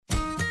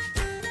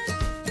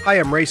Hi,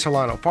 I'm Ray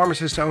Solano,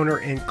 pharmacist, owner,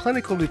 and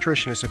clinical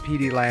nutritionist of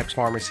PD Labs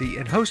Pharmacy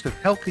and host of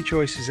Healthy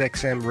Choices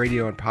XM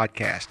radio and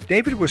podcast.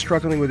 David was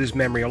struggling with his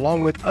memory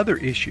along with other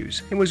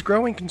issues and was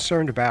growing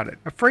concerned about it.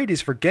 Afraid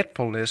his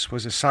forgetfulness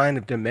was a sign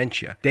of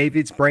dementia.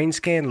 David's brain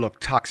scan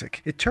looked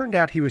toxic. It turned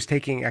out he was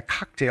taking a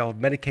cocktail of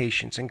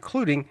medications,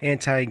 including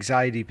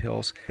anti-anxiety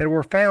pills, that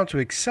were found to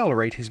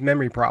accelerate his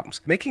memory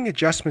problems. Making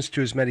adjustments to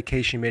his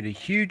medication made a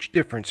huge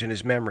difference in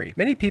his memory.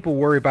 Many people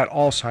worry about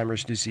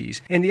Alzheimer's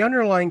disease and the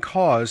underlying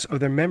cause of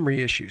their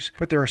memory issues,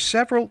 but there are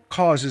several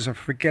causes of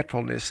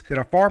forgetfulness that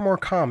are far more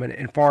common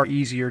and far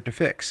easier to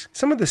fix.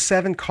 Some of the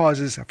 7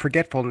 causes of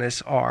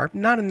forgetfulness are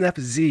not enough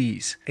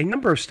Z's. A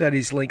number of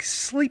studies link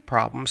sleep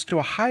problems to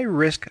a high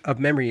risk of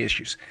memory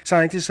issues.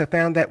 Scientists have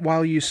found that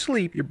while you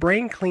sleep, your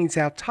brain cleans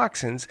out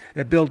toxins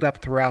that build up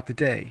throughout the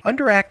day.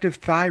 Underactive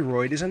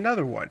thyroid is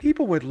another one.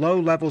 People with low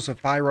levels of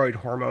thyroid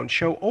hormone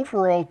show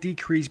overall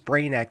decreased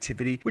brain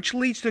activity, which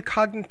leads to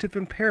cognitive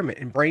impairment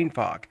and brain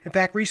fog. In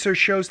fact, research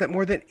shows that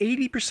more than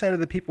 80% of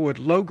the people with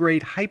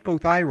low-grade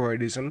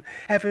hypothyroidism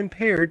have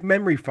impaired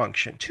memory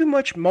function. Too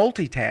much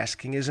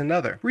multitasking is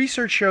another.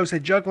 Research shows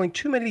that juggling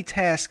too many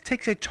tasks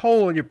takes a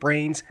toll on your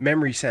brain's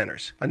memory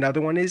centers. Another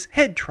one is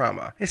head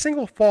trauma. A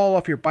single fall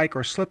off your bike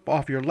or slip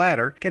off your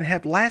ladder can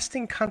have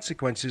lasting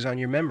consequences on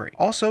your memory.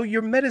 Also,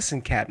 your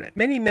medicine cabinet.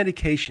 Many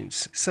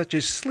medications, such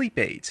as sleep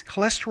aids,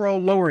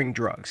 cholesterol-lowering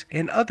drugs,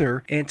 and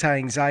other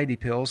anti-anxiety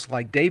pills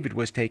like David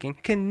was taking,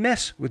 can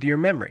mess with your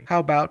memory. How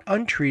about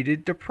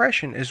untreated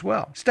depression as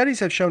well?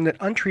 Studies have shown that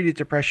untreated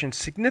depression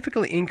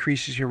significantly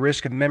increases your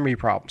risk of memory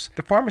problems.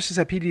 The pharmacists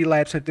at PD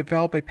Labs have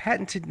developed a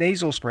patented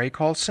nasal spray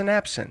called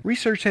Synapsin.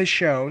 Research has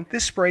shown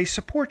this spray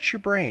supports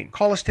your brain.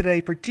 Call us today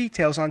for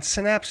details on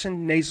Synapsin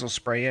nasal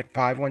spray at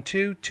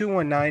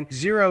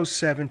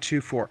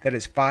 512-219-0724. That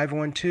is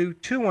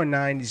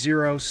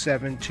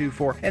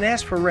 512-219-0724. And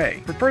ask for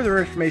Ray. For further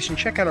information,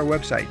 check out our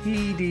website,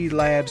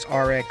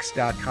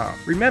 pedlabsrx.com.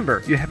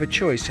 Remember, you have a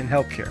choice in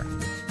healthcare.